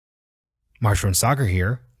Marshall and Sagar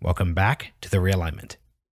here. Welcome back to the Realignment.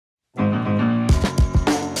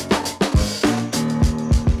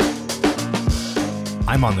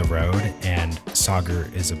 I'm on the road and Sagar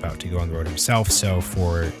is about to go on the road himself. So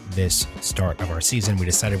for this start of our season, we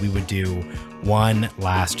decided we would do one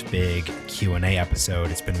last big Q&A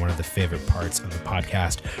episode. It's been one of the favorite parts of the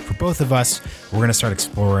podcast for both of us. We're going to start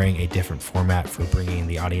exploring a different format for bringing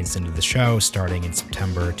the audience into the show starting in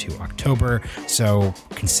September to October. So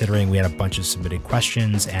considering we had a bunch of submitted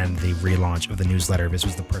questions and the relaunch of the newsletter, this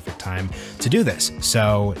was the perfect time to do this.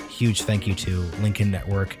 So huge thank you to Lincoln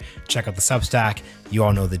Network. Check out the Substack. You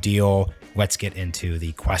all know the deal. Let's get into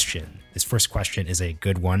the question. This first question is a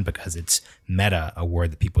good one because it's meta, a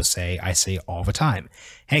word that people say, I say all the time.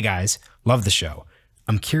 Hey guys, love the show.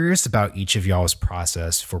 I'm curious about each of y'all's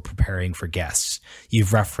process for preparing for guests.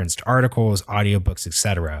 You've referenced articles, audiobooks,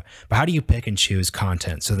 etc. But how do you pick and choose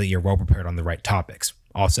content so that you're well prepared on the right topics?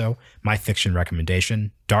 Also, my fiction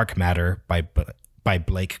recommendation, Dark Matter by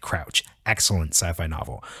Blake Crouch. Excellent sci-fi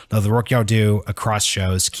novel. Love the work y'all do across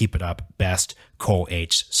shows. Keep it up. Best, Cole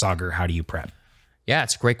H. Sagar, how do you prep? Yeah,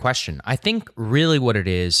 it's a great question. I think really what it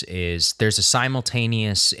is there's a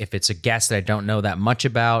simultaneous, if it's a guest that I don't know that much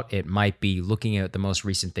about, it might be looking at the most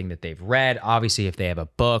recent thing that they've read. Obviously, if they have a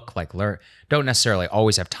book, don't necessarily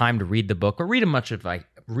always have time to read the book or read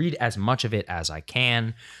as much of it as I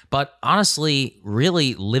can. But honestly,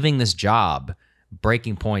 really living this job,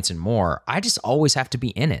 breaking points and more, I just always have to be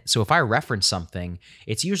in it. So if I reference something,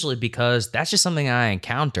 it's usually because that's just something I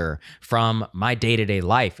encounter from my day-to-day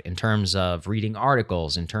life in terms of reading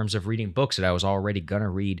articles, in terms of reading books that I was already gonna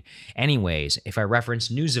read anyways. If I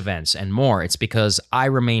reference news events and more, it's because I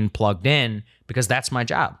remain plugged in because that's my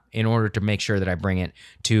job in order to make sure that I bring it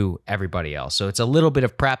to everybody else. So it's a little bit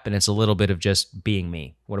of prep and it's a little bit of just being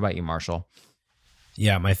me. What about you, Marshall?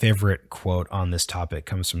 Yeah, my favorite quote on this topic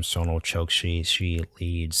comes from Sonal Chokshi. She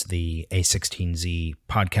leads the A16Z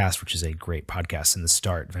podcast, which is a great podcast in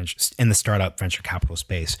the startup venture capital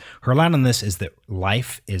space. Her line on this is that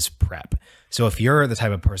life is prep. So if you're the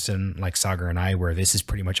type of person like Sagar and I, where this is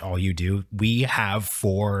pretty much all you do, we have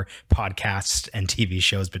 4 podcasts and TV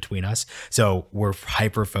shows between us. So we're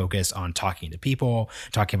hyper focused on talking to people,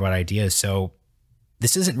 talking about ideas. So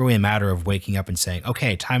this isn't really a matter of waking up and saying,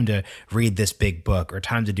 okay, time to read this big book or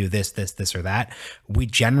time to do this, or that. We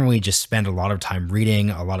generally just spend a lot of time reading,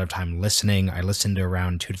 a lot of time listening. I listen to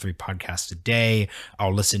around 2 to 3 podcasts a day.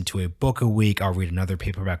 I'll listen to a book a week. I'll read another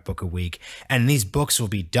paperback book a week. And these books will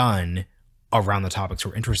be done around the topics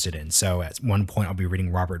we're interested in. So at one point, I'll be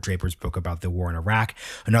reading Robert Draper's book about the war in Iraq.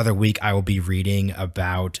 Another week, I will be reading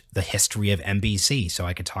about the history of NBC. So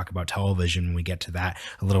I could talk about television when we get to that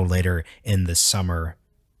a little later in the summer.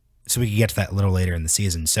 So we can get to that a little later in the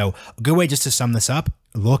season. So a good way just to sum this up,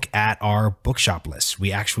 look at our bookshop list.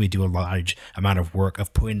 We actually do a large amount of work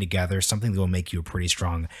of putting together something that will make you a pretty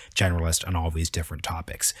strong generalist on all of these different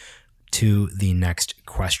topics. To the next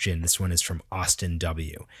question. This one is from Austin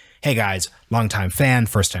W. Hey guys, longtime fan,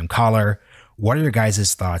 first time caller. What are your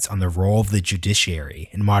guys' thoughts on the role of the judiciary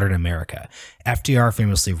in modern America? FDR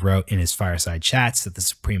famously wrote in his fireside chats that the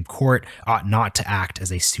Supreme Court ought not to act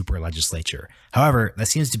as a super legislature. However, that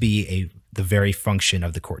seems to be the very function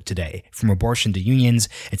of the court today. From abortion to unions,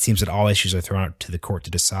 it seems that all issues are thrown out to the court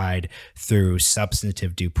to decide through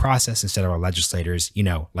substantive due process instead of our legislators,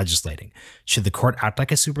 legislating. Should the court act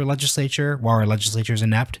like a super legislature while our legislature is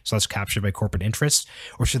inept, so it's captured by corporate interests?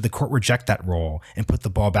 Or should the court reject that role and put the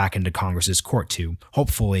ball back into Congress's court to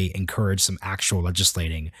hopefully encourage some actual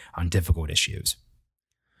legislating on difficult issues?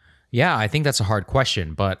 Yeah, I think that's a hard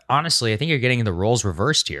question, but honestly, I think you're getting the roles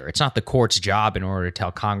reversed here. It's not the court's job in order to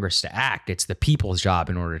tell Congress to act. It's the people's job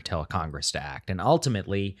in order to tell Congress to act. And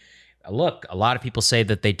ultimately, look, a lot of people say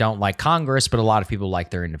that they don't like Congress, but a lot of people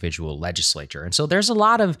like their individual legislature. And so there's a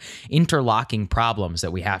lot of interlocking problems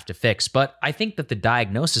that we have to fix. But I think that the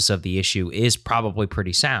diagnosis of the issue is probably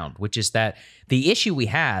pretty sound, which is that the issue we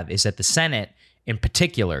have is that the Senate in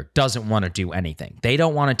particular doesn't want to do anything. They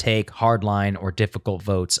don't want to take hardline or difficult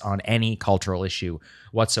votes on any cultural issue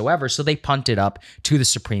whatsoever. So they punt it up to the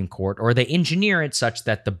Supreme Court, or they engineer it such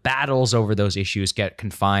that the battles over those issues get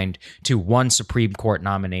confined to one Supreme Court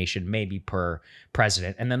nomination, maybe per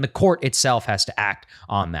president. And then the court itself has to act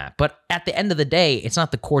on that. But at the end of the day, it's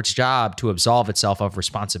not the court's job to absolve itself of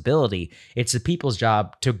responsibility. It's the people's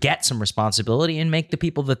job to get some responsibility and make the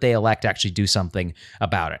people that they elect actually do something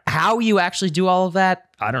about it. How you actually do all of that,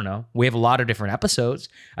 I don't know. We have a lot of different episodes.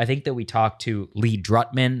 I think that we talked to Lee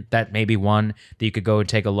Drutman. That may be one that you could go and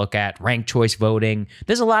take a look at. Ranked choice voting.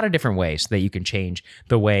 There's a lot of different ways that you can change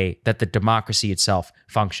the way that the democracy itself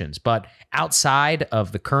functions. But outside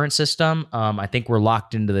of the current system, I think we're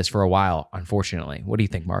locked into this for a while, unfortunately. What do you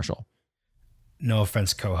think, Marshall? No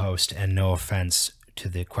offense, co-host, and no offense to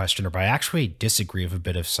the questioner, but I actually disagree with a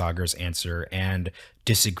bit of Sagar's answer and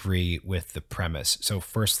disagree with the premise. So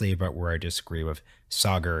firstly, about where I disagree with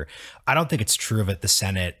Sagar, I don't think it's true that the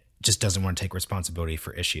Senate just doesn't want to take responsibility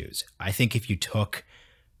for issues. I think if you took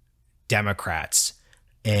Democrats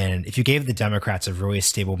and if you gave the Democrats a really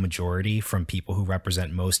stable majority from people who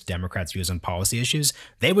represent most Democrats' views on policy issues,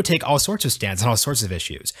 they would take all sorts of stands on all sorts of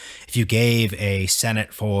issues. If you gave a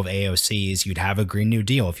Senate full of AOCs, you'd have a Green New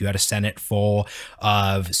Deal. If you had a Senate full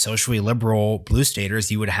of socially liberal blue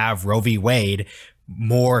staters, you would have Roe v. Wade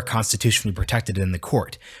more constitutionally protected in the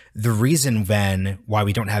court. The reason then why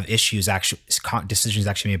we don't have decisions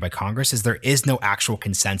actually made by Congress is there is no actual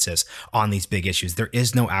consensus on these big issues. There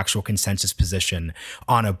is no actual consensus position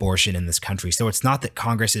on abortion in this country. So it's not that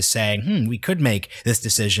Congress is saying, we could make this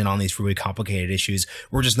decision on these really complicated issues.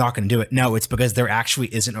 We're just not going to do it. No, it's because there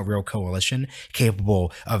actually isn't a real coalition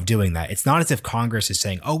capable of doing that. It's not as if Congress is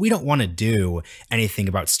saying, we don't want to do anything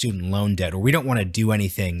about student loan debt, or we don't want to do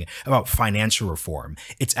anything about financial reform.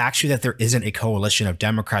 It's actually that there isn't a coalition of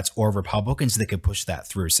Democrats or Republicans that could push that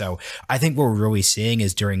through. So I think what we're really seeing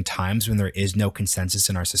is during times when there is no consensus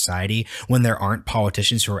in our society, when there aren't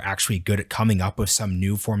politicians who are actually good at coming up with some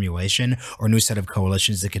new formulation or new set of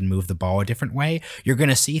coalitions that can move the ball a different way, you're going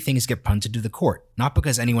to see things get punted to the court. Not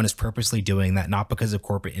because anyone is purposely doing that, not because of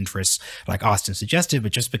corporate interests like Austin suggested,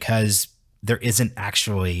 but just because there isn't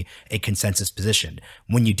actually a consensus position.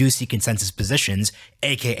 When you do see consensus positions,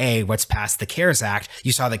 aka what's passed the CARES Act,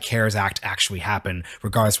 you saw the CARES Act actually happen,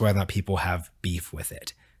 regardless of whether or not people have beef with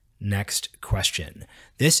it. Next question.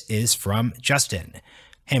 This is from Justin.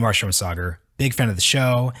 Hey, Marshall and Sagar, big fan of the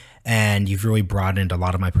show, and you've really broadened a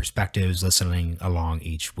lot of my perspectives listening along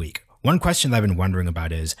each week. One question that I've been wondering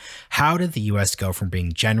about is, how did the U.S. go from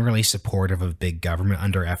being generally supportive of big government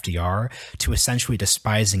under FDR to essentially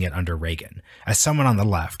despising it under Reagan? As someone on the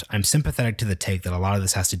left, I'm sympathetic to the take that a lot of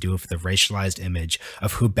this has to do with the racialized image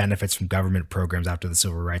of who benefits from government programs after the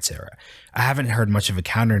civil rights era. I haven't heard much of a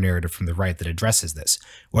counter-narrative from the right that addresses this.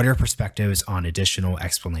 What are your perspectives on additional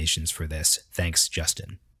explanations for this? Thanks,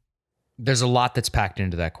 Justin. There's a lot that's packed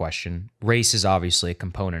into that question. Race is obviously a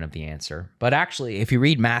component of the answer. But actually, if you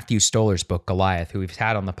read Matthew Stoller's book, Goliath, who we've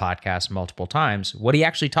had on the podcast multiple times, what he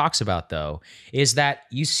actually talks about, though, is that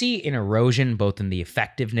you see an erosion both in the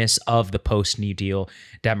effectiveness of the post-New Deal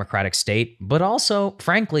democratic state, but also,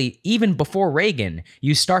 frankly, even before Reagan,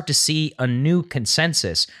 you start to see a new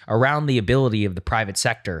consensus around the ability of the private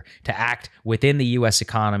sector to act within the U.S.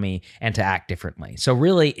 economy and to act differently. So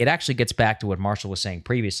really, it actually gets back to what Marshall was saying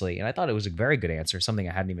previously, and I thought it was a very good answer, something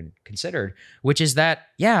I hadn't even considered, which is that,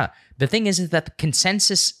 the thing is that the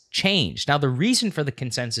consensus changed. Now, the reason for the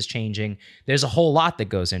consensus changing, there's a whole lot that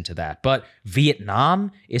goes into that, but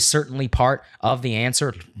Vietnam is certainly part of the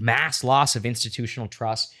answer. Mass loss of institutional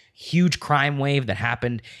trust, huge crime wave that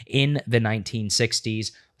happened in the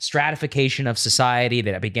 1960s, stratification of society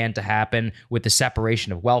that began to happen with the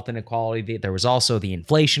separation of wealth inequality. There was also the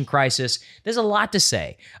inflation crisis. There's a lot to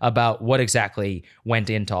say about what exactly went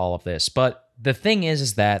into all of this. But the thing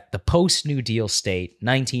is that the post-New Deal state,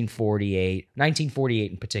 1948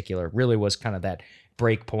 in particular, really was kind of that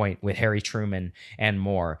break point with Harry Truman and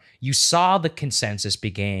more. You saw the consensus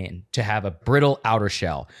begin to have a brittle outer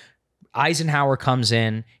shell. Eisenhower comes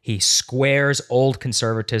in, he squares old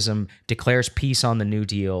conservatism, declares peace on the New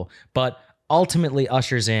Deal, but ultimately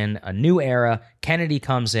ushers in a new era. Kennedy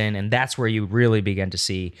comes in, and that's where you really begin to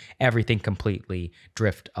see everything completely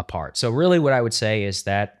drift apart. So really what I would say is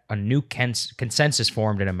that a new consensus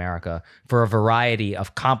formed in America for a variety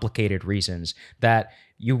of complicated reasons that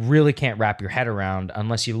you really can't wrap your head around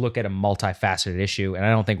unless you look at a multifaceted issue, and I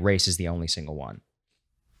don't think race is the only single one.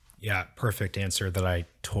 Yeah, perfect answer that I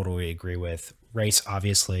totally agree with. Race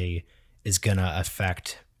obviously is going to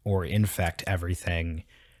affect or infect everything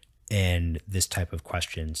in this type of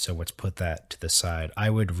question. So let's put that to the side.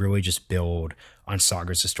 I would really just build on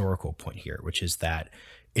Sagar's historical point here, which is that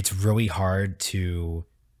it's really hard to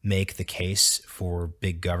make the case for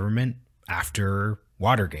big government after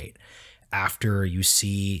Watergate. after you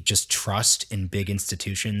see just trust in big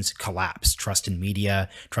institutions collapse, trust in media,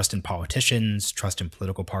 trust in politicians, trust in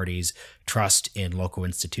political parties, trust in local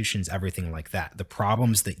institutions, everything like that. The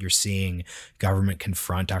problems that you're seeing government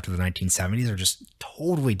confront after the 1970s are just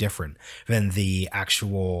totally different than the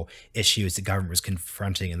actual issues that government was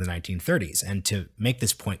confronting in the 1930s. And to make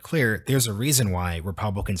this point clear, there's a reason why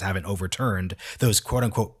Republicans haven't overturned those quote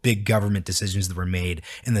unquote big government decisions that were made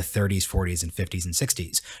in the 30s, 40s, and 50s and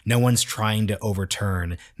 60s. No one's trying to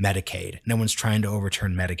overturn Medicaid. No one's trying to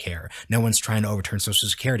overturn Medicare. No one's trying to overturn Social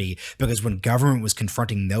Security, because when government was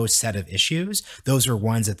confronting those set of issues, those are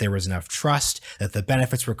ones that there was enough trust, that the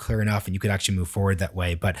benefits were clear enough, and you could actually move forward that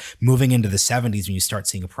way. But moving into the 70s, when you start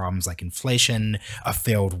seeing problems like inflation, a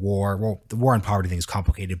failed war, well, the war on poverty thing is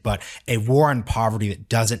complicated, but a war on poverty that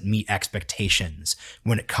doesn't meet expectations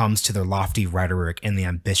when it comes to their lofty rhetoric and the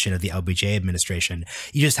ambition of the LBJ administration,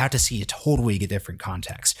 you just have to see a totally different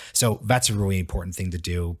context. So that's a really important thing to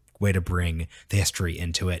do. Way to bring the history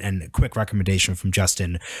into it. And a quick recommendation from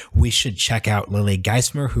Justin, we should check out Lily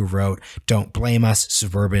Geismer, who wrote Don't Blame Us,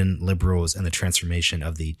 Suburban Liberals and the Transformation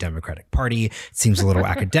of the Democratic Party. It seems a little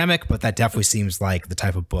academic, but that definitely seems like the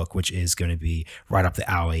type of book which is going to be right up the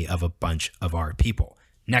alley of a bunch of our people.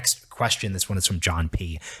 Next question, this one is from John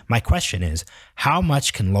P. My question is, how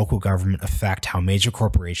much can local government affect how major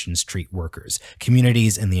corporations treat workers,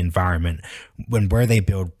 communities, and the environment where they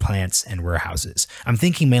build plants and warehouses? I'm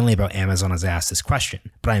thinking mainly about Amazon as I ask this question,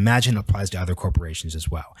 but I imagine it applies to other corporations as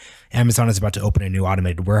well. Amazon is about to open a new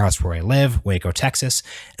automated warehouse where I live, Waco, Texas,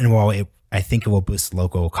 and while I think it will boost the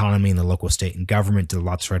local economy, and the local state and government did a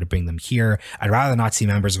lot to try to bring them here, I'd rather not see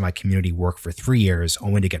members of my community work for 3 years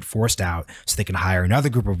only to get forced out so they can hire another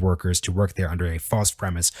group of workers to work there under a false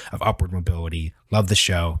premise of upward mobility. Love the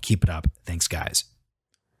show. Keep it up. Thanks, guys.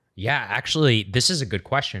 Yeah, actually, this is a good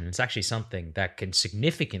question. It's actually something that can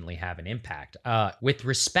significantly have an impact. With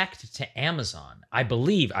respect to Amazon, I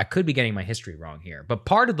believe, I could be getting my history wrong here, but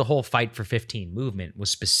part of the whole Fight for 15 movement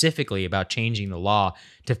was specifically about changing the law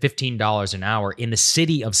to $15 an hour in the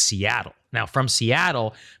city of Seattle. Now, from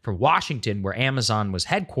Seattle, for Washington, where Amazon was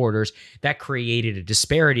headquarters, that created a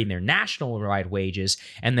disparity in their national-wide wages,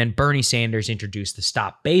 and then Bernie Sanders introduced the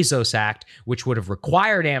Stop Bezos Act, which would have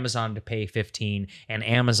required Amazon to pay $15, and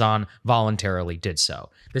Amazon voluntarily did so.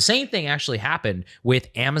 The same thing actually happened with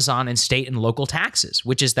Amazon and state and local taxes,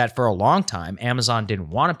 which is that for a long time, Amazon didn't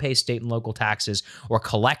want to pay state and local taxes or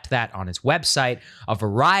collect that on its website. A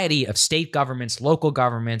variety of state governments, local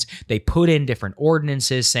governments, they put in different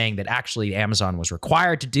ordinances saying that actually Amazon was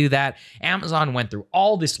required to do that. Amazon went through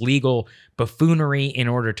all this legal buffoonery in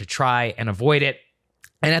order to try and avoid it.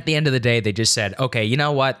 And at the end of the day, they just said, okay, you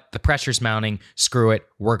know what? The pressure's mounting. Screw it.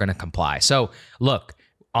 We're going to comply. So look,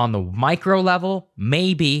 on the micro level,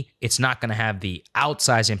 maybe it's not going to have the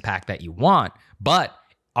outsized impact that you want, but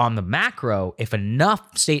on the macro, if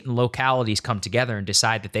enough state and localities come together and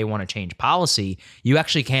decide that they want to change policy, you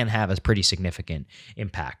actually can have a pretty significant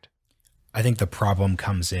impact. I think the problem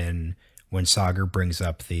comes in when Sagar brings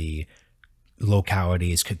up the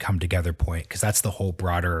localities could come together point, because that's the whole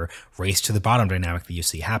broader race to the bottom dynamic that you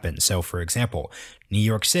see happen. So, for example, New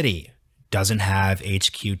York City doesn't have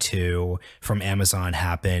HQ2 from Amazon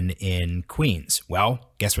happen in Queens.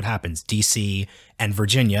 Well, guess what happens? DC and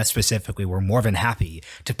Virginia specifically were more than happy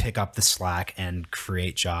to pick up the slack and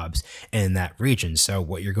create jobs in that region. So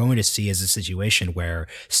what you're going to see is a situation where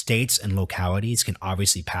states and localities can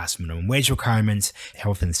obviously pass minimum wage requirements,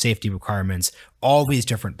 health and safety requirements, all these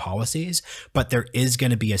different policies, but there is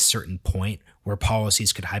going to be a certain point where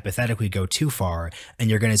policies could hypothetically go too far,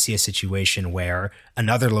 and you're going to see a situation where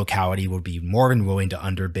another locality will be more than willing to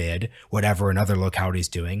underbid whatever another locality is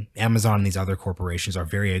doing. Amazon and these other corporations are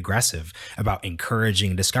very aggressive about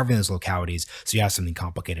encouraging and discovering those localities, so you have something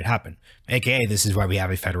complicated happen. AKA, this is why we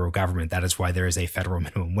have a federal government. That is why there is a federal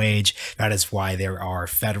minimum wage. That is why there are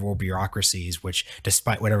federal bureaucracies, which,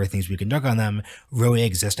 despite whatever things we can dug on them, really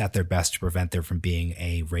exist at their best to prevent there from being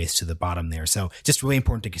a race to the bottom there. So just really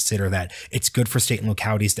important to consider that it's good for state and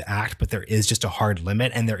localities to act, but there is just a hard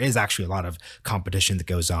limit, and there is actually a lot of competition that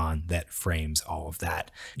goes on that frames all of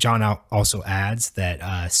that. John also adds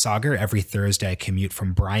that Sagar, every Thursday I commute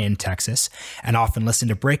from Bryan, Texas, and often listen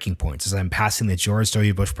to Breaking Points as I'm passing the George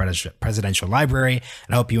W. Bush Presidential Library,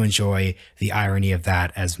 and I hope you enjoy the irony of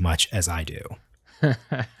that as much as I do.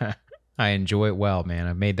 I enjoy it well, man.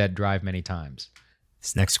 I've made that drive many times.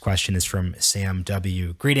 This next question is from Sam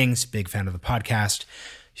W. Greetings, big fan of the podcast.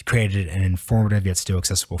 You created an informative yet still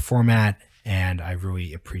accessible format, and I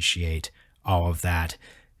really appreciate all of that.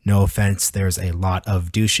 No offense, there's a lot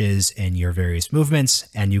of douches in your various movements,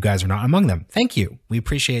 and you guys are not among them. Thank you. We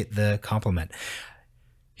appreciate the compliment.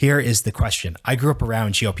 Here is the question. I grew up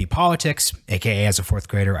around GOP politics, aka as a fourth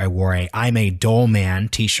grader, I wore a "I'm a dull man"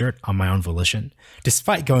 t-shirt on my own volition.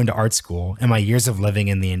 Despite going to art school and my years of living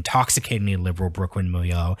in the intoxicatingly liberal Brooklyn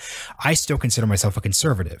milieu, I still consider myself a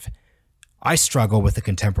conservative. I struggle with the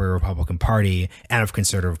contemporary Republican Party and of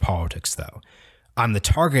conservative politics, though. I'm the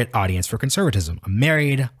target audience for conservatism. I'm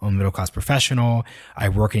married, I'm a middle-class professional, I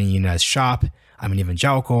work in a unionized shop, I'm an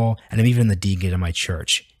evangelical, and I'm even in the deacon of my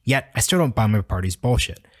church. Yet, I still don't buy my party's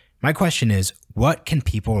bullshit. My question is, what can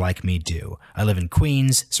people like me do? I live in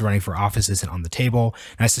Queens, so running for office isn't on the table,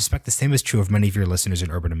 and I suspect the same is true of many of your listeners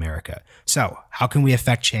in urban America. So, how can we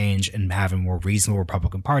affect change and have a more reasonable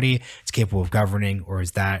Republican Party that's capable of governing, or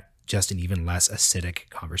is that just an even less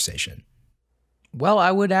acidic conversation? Well,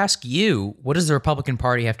 I would ask you, what does the Republican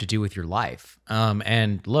Party have to do with your life?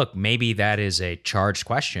 And look, maybe that is a charged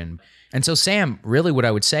question. And so, Sam, really what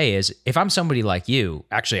I would say is, if I'm somebody like you,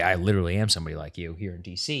 actually, I literally am somebody like you here in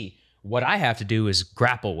DC, what I have to do is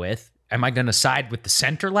grapple with, am I going to side with the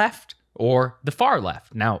center left or the far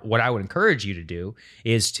left? Now, what I would encourage you to do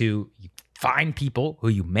is to find people who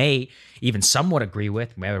you may even somewhat agree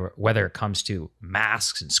with, whether it comes to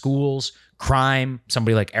masks in schools, crime,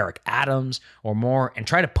 somebody like Eric Adams or more, and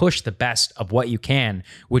try to push the best of what you can,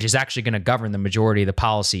 which is actually going to govern the majority of the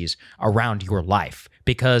policies around your life,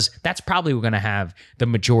 because that's probably going to have the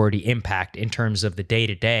majority impact in terms of the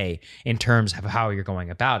day-to-day, in terms of how you're going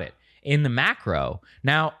about it. In the macro,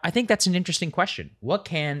 now, I think that's an interesting question. What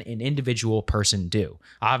can an individual person do?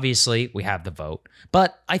 Obviously, we have the vote,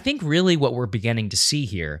 but I think really what we're beginning to see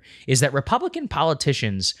here is that Republican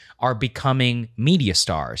politicians are becoming media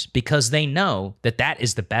stars because they know that that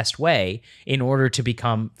is the best way in order to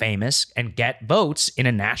become famous and get votes in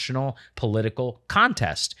a national political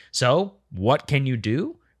contest. So, what can you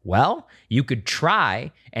do? Well, you could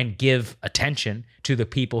try and give attention to the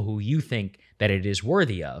people who you think that it is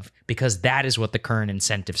worthy of, because that is what the current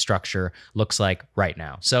incentive structure looks like right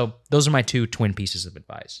now. So those are my two twin pieces of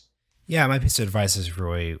advice. Yeah, my piece of advice is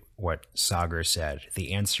really what Sagar said.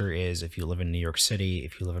 The answer is, if you live in New York City,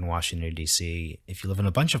 if you live in Washington, D.C., if you live in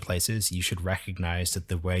a bunch of places, you should recognize that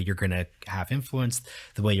the way you're going to have influence,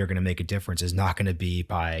 the way you're going to make a difference is not going to be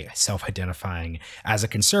by self-identifying as a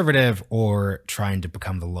conservative or trying to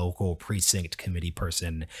become the local precinct committee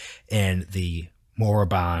person in the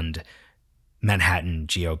moribund Manhattan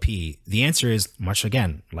GOP. The answer is, much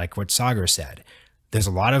again, like what Sagar said. There's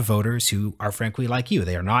a lot of voters who are frankly like you.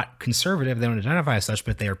 They are not conservative, they don't identify as such,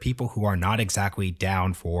 but they are people who are not exactly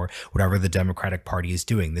down for whatever the Democratic Party is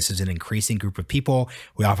doing. This is an increasing group of people.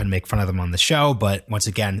 We often make fun of them on the show, but once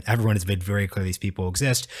again, everyone has made very clear these people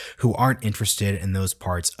exist who aren't interested in those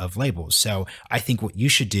parts of labels. So I think what you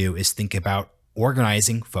should do is think about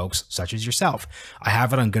organizing folks such as yourself. I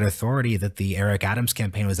have it on good authority that the Eric Adams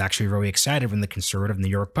campaign was actually really excited when the conservative New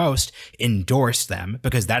York Post endorsed them,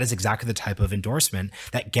 because that is exactly the type of endorsement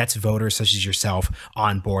that gets voters such as yourself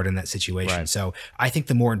on board in that situation. Right. So I think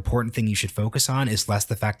the more important thing you should focus on is less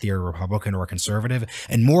the fact that you're a Republican or a conservative,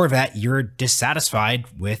 and more that you're dissatisfied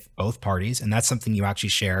with both parties. And that's something you actually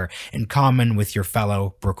share in common with your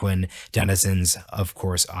fellow Brooklyn denizens. Of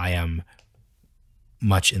course, I am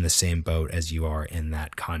much in the same boat as you are in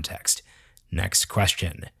that context. Next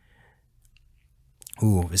question.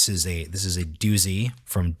 Ooh, this is a doozy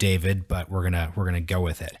from David, but we're gonna go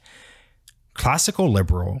with it. Classical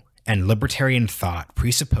liberal and libertarian thought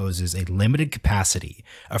presupposes a limited capacity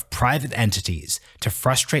of private entities to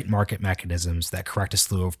frustrate market mechanisms that correct a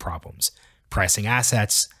slew of problems, pricing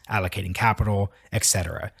assets, allocating capital,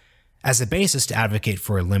 etc., as a basis to advocate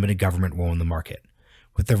for a limited government role in the market.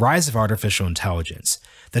 With the rise of artificial intelligence,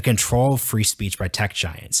 the control of free speech by tech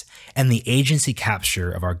giants, and the agency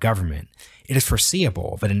capture of our government, it is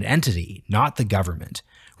foreseeable that an entity, not the government,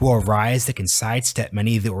 will arise that can sidestep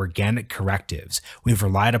many of the organic correctives we've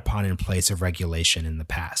relied upon in place of regulation in the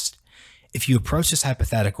past. If you approach this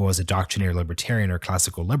hypothetical as a doctrinaire libertarian or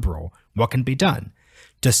classical liberal, what can be done?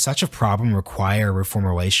 Does such a problem require a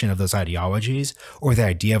reformulation of those ideologies or the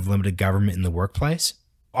idea of limited government in the workplace?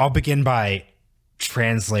 I'll begin by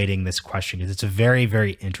translating this question because it's a very,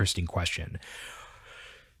 very interesting question.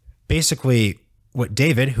 Basically, what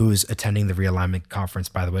David, who's attending the Realignment conference,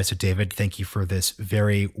 by the way, so David, thank you for this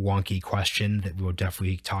very wonky question that we will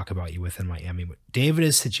definitely talk about you with in Miami. What David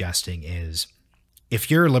is suggesting is,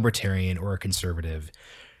 if you're a libertarian or a conservative,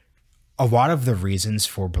 a lot of the reasons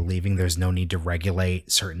for believing there's no need to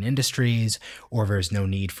regulate certain industries or there's no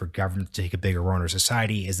need for government to take a bigger role in our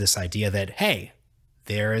society is this idea that, hey,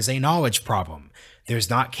 there is a knowledge problem. There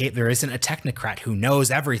isn't a technocrat who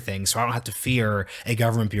knows everything, so I don't have to fear a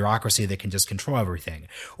government bureaucracy that can just control everything.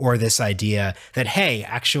 Or this idea that, hey,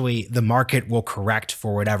 actually the market will correct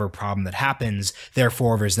for whatever problem that happens,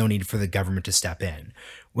 therefore there's no need for the government to step in.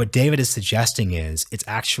 What David is suggesting is it's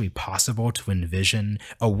actually possible to envision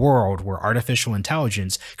a world where artificial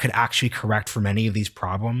intelligence could actually correct for many of these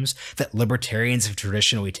problems that libertarians have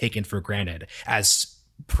traditionally taken for granted as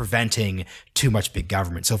preventing too much big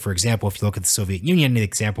government. So for example, if you look at the Soviet Union, the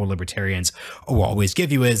example libertarians will always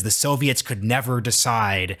give you is the Soviets could never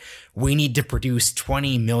decide we need to produce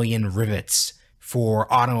 20 million rivets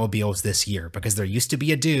for automobiles this year, because there used to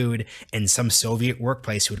be a dude in some Soviet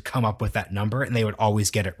workplace who would come up with that number and they would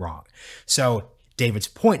always get it wrong. So David's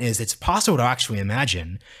point is it's possible to actually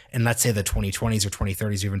imagine in, let's say, the 2020s or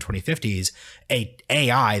 2030s or even 2050s, a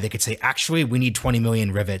AI that could say, actually, we need 20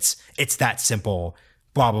 million rivets. It's that simple.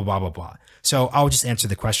 Blah, blah, blah, blah, blah. So I'll just answer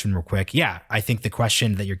the question real quick. Yeah, I think the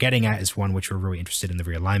question that you're getting at is one which we're really interested in the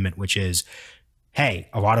realignment, which is, hey,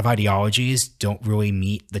 a lot of ideologies don't really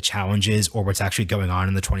meet the challenges or what's actually going on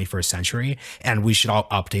in the 21st century, and we should all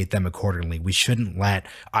update them accordingly. We shouldn't let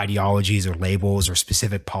ideologies or labels or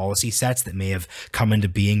specific policy sets that may have come into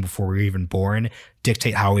being before we were even born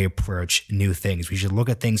dictate how we approach new things. We should look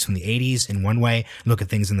at things from the 80s in one way, look at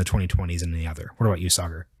things in the 2020s in the other. What about you,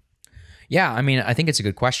 Sagar? Yeah, I mean, I think it's a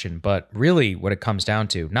good question, but really what it comes down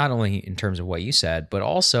to, not only in terms of what you said, but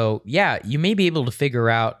also, yeah, you may be able to figure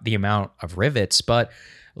out the amount of rivets, but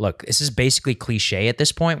look, this is basically cliche at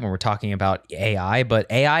this point when we're talking about AI, but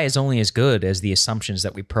AI is only as good as the assumptions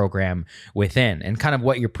that we program within. And kind of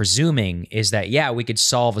what you're presuming is that, yeah, we could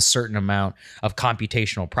solve a certain amount of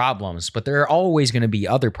computational problems, but there are always going to be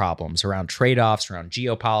other problems around trade-offs, around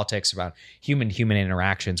geopolitics, around human-human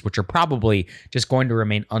interactions, which are probably just going to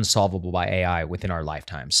remain unsolvable by AI within our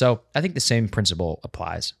lifetime. So I think the same principle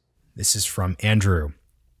applies. This is from Andrew.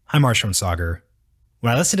 Hi, Marshall and Sagar.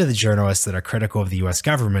 When I listen to the journalists that are critical of the U.S.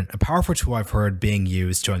 government, a powerful tool I've heard being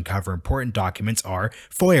used to uncover important documents are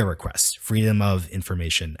FOIA requests, Freedom of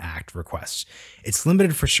Information Act requests. It's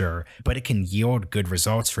limited for sure, but it can yield good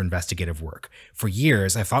results for investigative work. For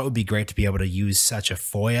years, I thought it would be great to be able to use such a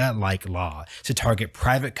FOIA-like law to target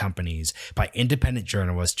private companies by independent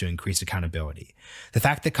journalists to increase accountability. The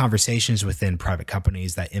fact that conversations within private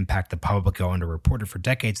companies that impact the public go underreported for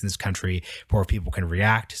decades in this country before people can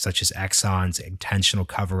react, such as Exxon's intentional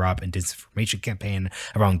cover-up and disinformation campaign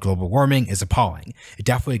around global warming, is appalling. It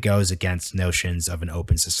definitely goes against notions of an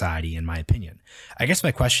open society, in my opinion. I guess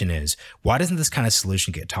my question is, why doesn't this kind of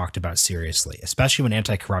solution get talked about seriously, especially when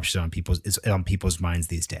anti-corruption is on people's minds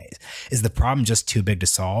these days? Is the problem just too big to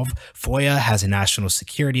solve? FOIA has a national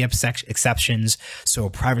security exceptions, so a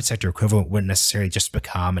private sector equivalent wouldn't necessarily just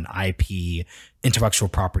become an IP, intellectual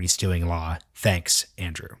property stealing law. Thanks,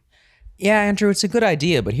 Andrew. Yeah, Andrew, it's a good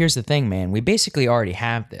idea, but here's the thing, man. We basically already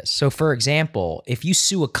have this. So, for example, if you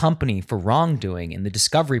sue a company for wrongdoing in the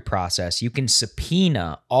discovery process, you can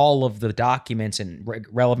subpoena all of the documents and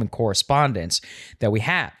relevant correspondence that we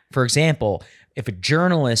have. For example, if a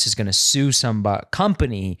journalist is going to sue some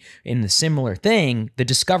company in the similar thing, the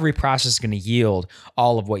discovery process is going to yield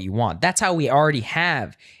all of what you want. That's how we already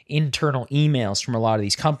have internal emails from a lot of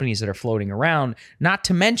these companies that are floating around, not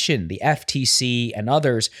to mention the FTC and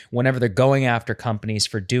others. Whenever they're going after companies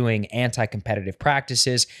for doing anti-competitive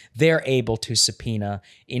practices, they're able to subpoena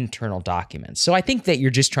internal documents. So I think that you're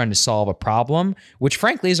just trying to solve a problem, which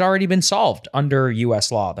frankly has already been solved under US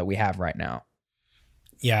law that we have right now.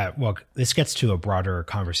 Yeah, well, this gets to a broader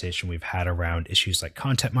conversation we've had around issues like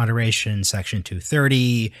content moderation, Section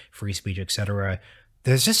 230, free speech, etc.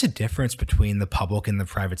 There's just a difference between the public and the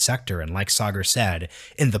private sector. And like Sagar said,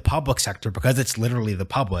 in the public sector, because it's literally the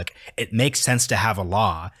public, it makes sense to have a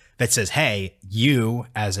law that says, hey, you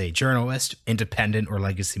as a journalist, independent or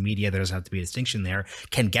legacy media, there doesn't have to be a distinction there,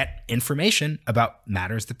 can get information about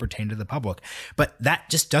matters that pertain to the public. But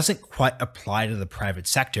that just doesn't quite apply to the private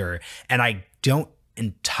sector. And I don't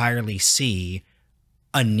entirely see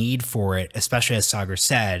a need for it, especially as Sagar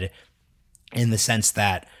said, in the sense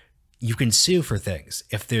that you can sue for things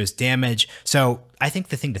if there's damage. So I think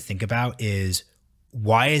the thing to think about is,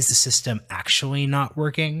 why is the system actually not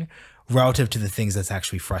working relative to the things that's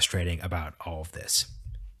actually frustrating about all of this?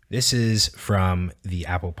 This is from the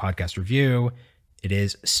Apple Podcast Review. It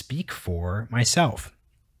is Speak for Myself.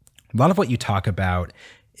 A lot of what you talk about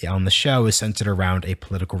on the show is centered around a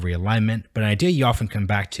political realignment, but an idea you often come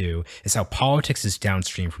back to is how politics is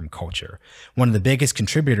downstream from culture. One of the biggest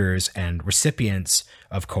contributors and recipients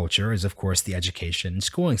of culture is, of course, the education and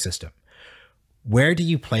schooling system. Where do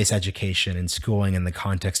you place education and schooling in the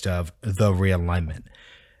context of the realignment?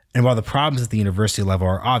 And while the problems at the university level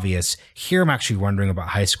are obvious, here I'm actually wondering about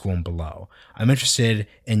high school and below. I'm interested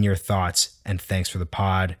in your thoughts, and thanks for the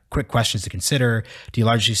pod. Quick questions to consider. Do you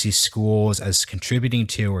largely see schools as contributing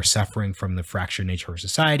to or suffering from the fractured nature of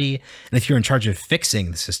society? And if you're in charge of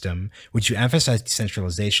fixing the system, would you emphasize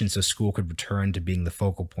decentralization so school could return to being the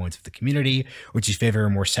focal point of the community? Or would you favor a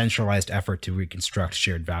more centralized effort to reconstruct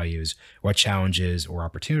shared values? What challenges or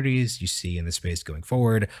opportunities you see in the space going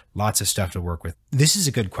forward? Lots of stuff to work with. This is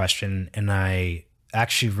a good question, and I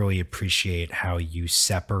actually really appreciate how you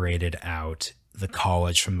separated out the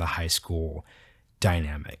college from the high school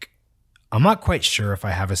dynamic. I'm not quite sure if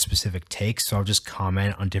I have a specific take, so I'll just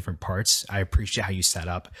comment on different parts. I appreciate how you set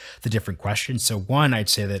up the different questions. So one, I'd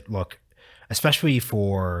say that, look, especially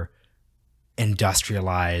for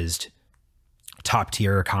industrialized top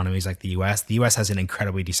tier economies like the US has an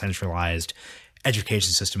incredibly decentralized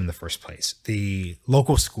education system in the first place. The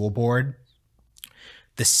local school board,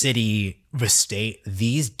 the city, the state,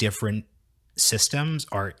 these different systems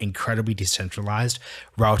are incredibly decentralized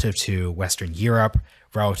relative to Western Europe,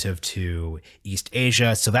 relative to East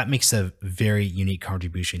Asia. So that makes a very unique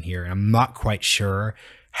contribution here. And I'm not quite sure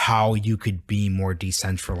how you could be more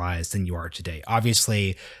decentralized than you are today.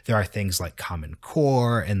 Obviously, there are things like Common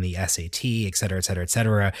Core and the SAT, et cetera, et cetera, et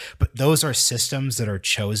cetera. But those are systems that are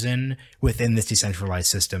chosen within this decentralized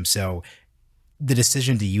system. So the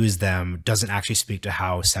decision to use them doesn't actually speak to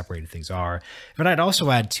how separated things are. But I'd also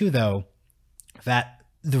add too, though, that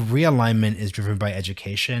the realignment is driven by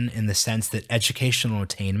education in the sense that educational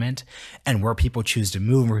attainment and where people choose to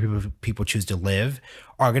move, where people choose to live,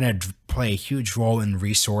 are going to play a huge role in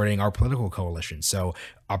resorting our political coalition. So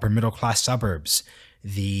upper middle class suburbs,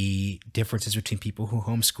 the differences between people who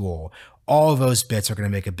homeschool, all of those bits are going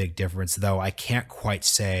to make a big difference, though I can't quite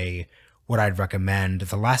say what I'd recommend.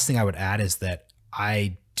 The last thing I would add is that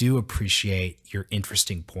I do appreciate your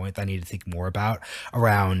interesting point that I need to think more about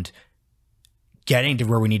around getting to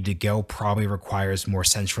where we need to go probably requires more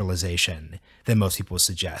centralization than most people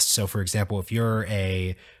suggest. So for example, if you're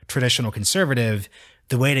a traditional conservative,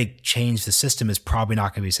 the way to change the system is probably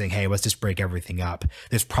not going to be saying, hey, let's just break everything up.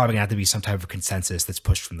 There's probably going to have to be some type of consensus that's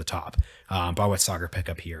pushed from the top. But I'll let Sagar pick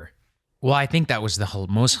up here. Well, I think that was the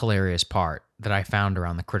most hilarious part that I found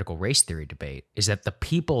around the critical race theory debate is that the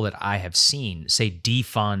people that I have seen say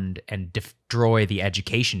defund and destroy the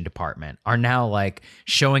education department are now like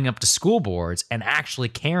showing up to school boards and actually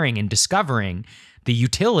caring and discovering the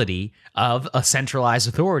utility of a centralized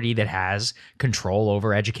authority that has control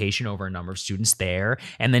over education, over a number of students there,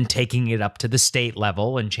 and then taking it up to the state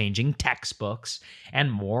level and changing textbooks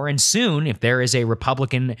and more. And soon, if there is a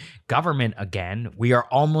Republican government again, we are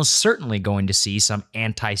almost certainly going to see some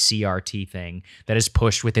anti-CRT thing that is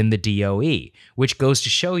pushed within the DOE, which goes to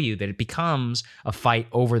show you that it becomes a fight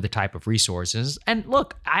over the type of resources. And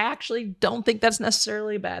look, I actually don't think that's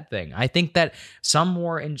necessarily a bad thing. I think that some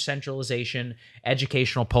more centralization,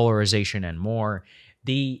 educational polarization, and more,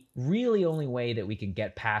 the really only way that we can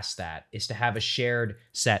get past that is to have a shared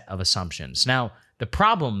set of assumptions. Now, the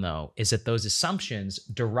problem, though, is that those assumptions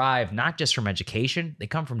derive not just from education, they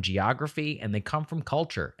come from geography, and they come from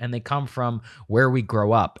culture, and they come from where we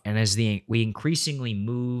grow up. And as we increasingly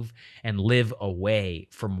move and live away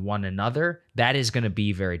from one another, that is going to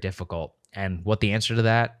be very difficult. And what the answer to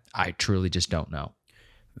that, I truly just don't know.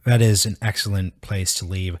 That is an excellent place to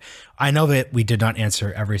leave. I know that we did not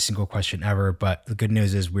answer every single question ever, but the good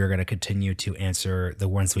news is we're going to continue to answer the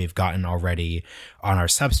ones we've gotten already on our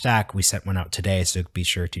Substack. We sent one out today, so be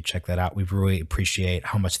sure to check that out. We really appreciate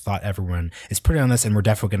how much thought everyone is putting on this, and we're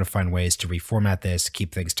definitely going to find ways to reformat this,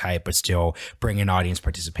 keep things tight, but still bring in audience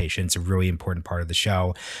participation. It's a really important part of the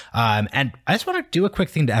show. And I just want to do a quick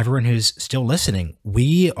thing to everyone who's still listening.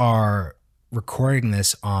 We are recording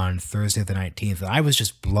this on Thursday the 19th, and I was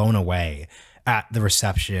just blown away at the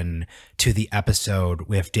reception to the episode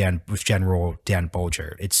with General Dan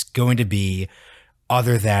Bolger. It's going to be,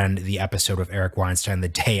 other than the episode with Eric Weinstein the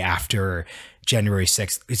day after January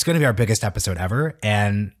 6th, it's going to be our biggest episode ever.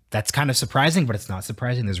 And that's kind of surprising, but it's not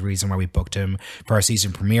surprising. There's a reason why we booked him for our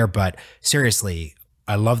season premiere. But seriously,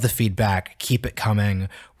 I love the feedback. Keep it coming.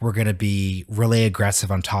 We're going to be really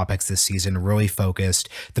aggressive on topics this season, really focused.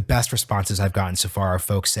 The best responses I've gotten so far are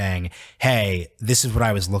folks saying, hey, this is what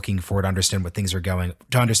I was looking for to understand what things are going,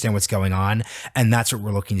 to understand what's going on. And that's what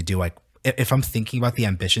we're looking to do. Like, if I'm thinking about the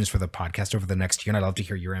ambitions for the podcast over the next year, and I'd love to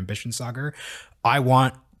hear your ambitions, Sagar, I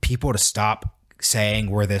want people to stop saying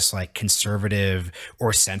we're this like conservative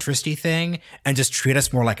or centristy thing and just treat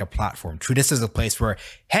us more like a platform. Treat us as a place where,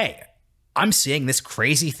 hey, I'm seeing this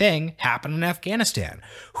crazy thing happen in Afghanistan.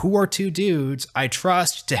 Who are two dudes I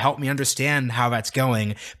trust to help me understand how that's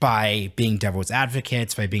going by being devil's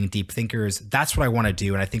advocates, by being deep thinkers? That's what I want to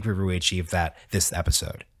do, and I think we really achieved that this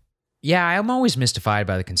episode. Yeah, I'm always mystified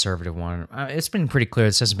by the conservative one. It's been pretty clear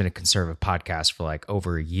this hasn't been a conservative podcast for like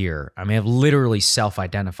over a year. I mean, I've literally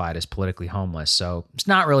self-identified as politically homeless, so I'm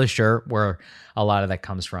not really sure where a lot of that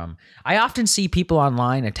comes from. I often see people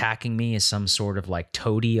online attacking me as some sort of like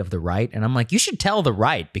toady of the right, and I'm like, you should tell the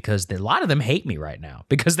right, because a lot of them hate me right now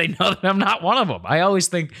because they know that I'm not one of them. I always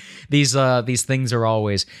think these things are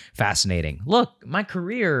always fascinating. Look, my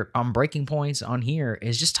career on Breaking Points on here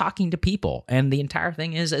is just talking to people, and the entire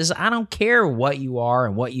thing is I don't care what you are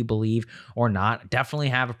and what you believe or not. Definitely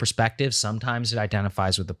have a perspective. Sometimes it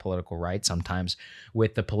identifies with the political right, sometimes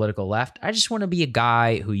with the political left. I just want to be a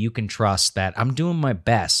guy who you can trust that I'm doing my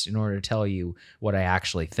best in order to tell you what I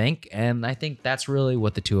actually think. And I think that's really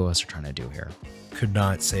what the two of us are trying to do here. Could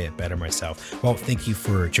not say it better myself. Well, thank you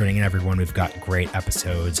for joining in, everyone. We've got great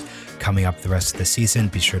episodes coming up the rest of the season.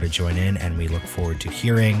 Be sure to join in, and we look forward to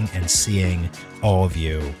hearing and seeing all of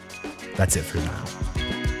you. That's it for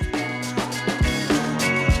now.